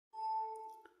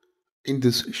In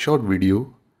this short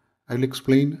video, I will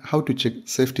explain how to check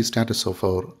safety status of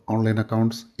our online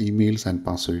accounts, emails and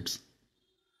passwords.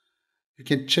 You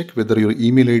can check whether your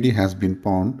email ID has been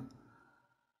pawned,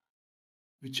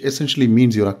 which essentially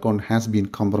means your account has been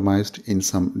compromised in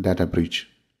some data breach.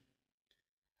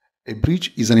 A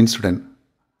breach is an incident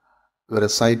where a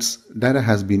site's data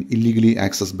has been illegally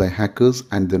accessed by hackers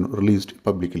and then released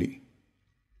publicly.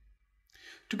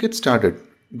 To get started,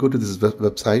 go to this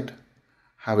website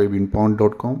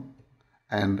haveibeenpawned.com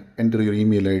and enter your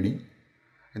email ID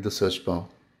in the search bar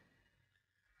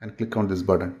and click on this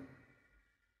button.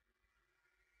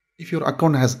 If your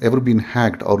account has ever been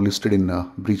hacked or listed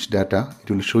in breach data, it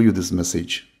will show you this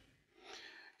message.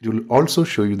 It will also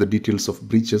show you the details of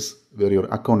breaches where your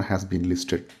account has been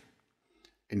listed.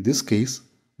 In this case,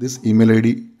 this email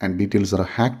ID and details are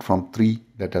hacked from 3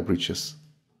 data breaches.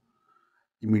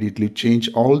 Immediately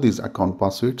change all these account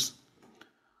passwords.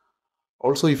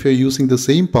 Also, if you're using the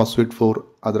same password for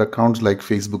other accounts like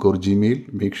Facebook or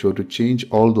Gmail, make sure to change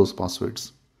all those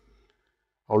passwords.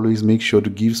 Always make sure to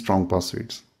give strong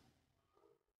passwords.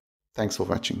 Thanks for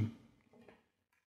watching.